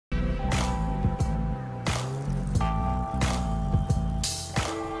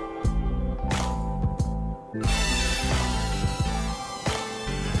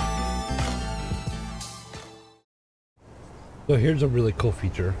So here's a really cool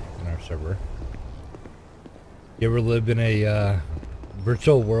feature in our server. You ever live in a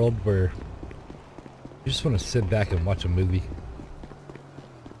virtual world where you just want to sit back and watch a movie?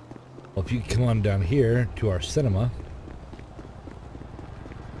 Well, if you come on down here to our cinema,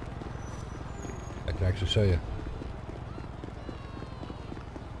 I can actually show you.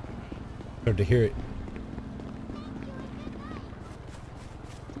 Start to hear it.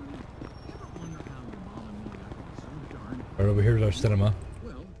 Right over here is our cinema.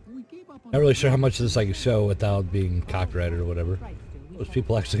 Not really sure how much of this I can show without being copyrighted or whatever. There's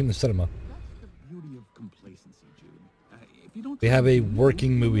people actually in the cinema. We have a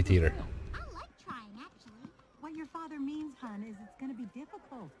working movie theater. I like trying, actually. What your father means, hon, is it's going to be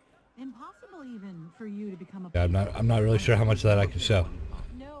difficult, impossible even for you to become a. Yeah, I'm not really sure how much of that I can show,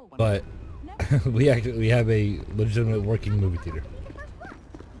 but we have a legitimate working movie theater.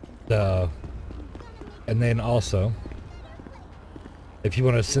 So, and then also, if you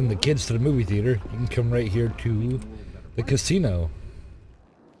want to send the kids to the movie theater, you can come right here to the casino.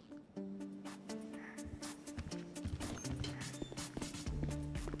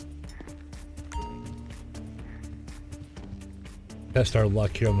 Test our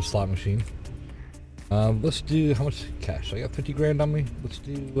luck here on the slot machine. Let's do, how much cash? I got 50 grand on me. Let's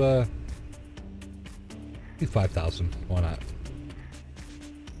do 5,000. Why not?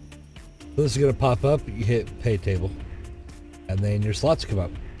 So this is gonna pop up. You hit pay table, and then your slots come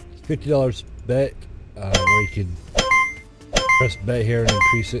up. It's $50 bet, where you can press bet here and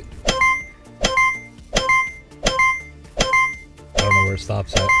increase it. I don't know where it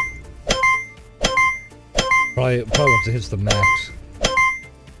stops at. Probably once it hits the max.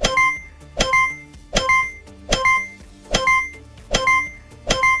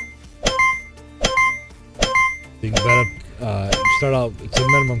 You can bet up, start out, it's a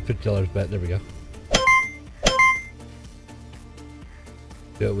minimum $50 bet, there we go.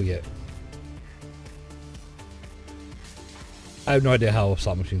 See what we get. I have no idea how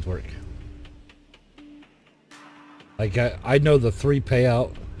slot machines work. Like, I know the 3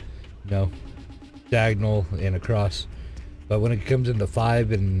 payout, you know, diagonal and across, but when it comes into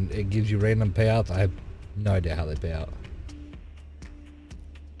 5 and it gives you random payouts, I have no idea how they pay out.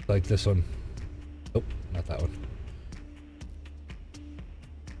 Like this one. Oh, not that one.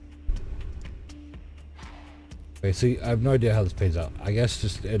 Okay, see, I have no idea how this pays out. I guess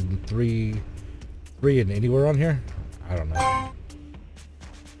just in 3 and anywhere on here? I don't know.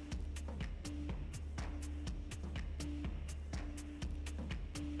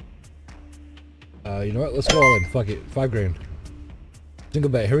 You know what? Let's go all in. Fuck it. 5 grand.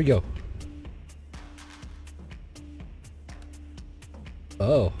 Single bet. Here we go.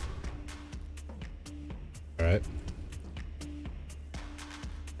 Oh. Alright.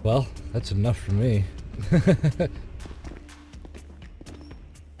 Well, that's enough for me.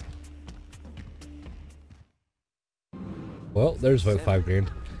 Well, there's about 5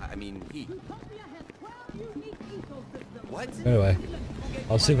 grand. I mean, what? Anyway,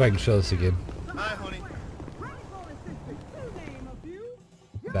 I'll see if I can show this again. Hi, honey.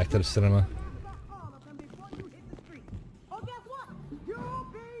 Back to the cinema.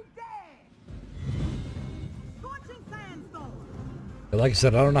 But like I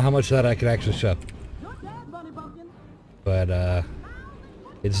said, I don't know how much of that I can actually show. But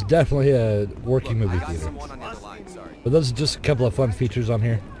it's definitely a working movie theater. But those are just a couple of fun features on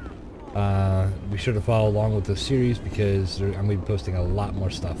here. Be sure to follow along with the series because I'm going to be posting a lot more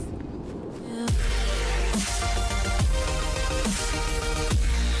stuff.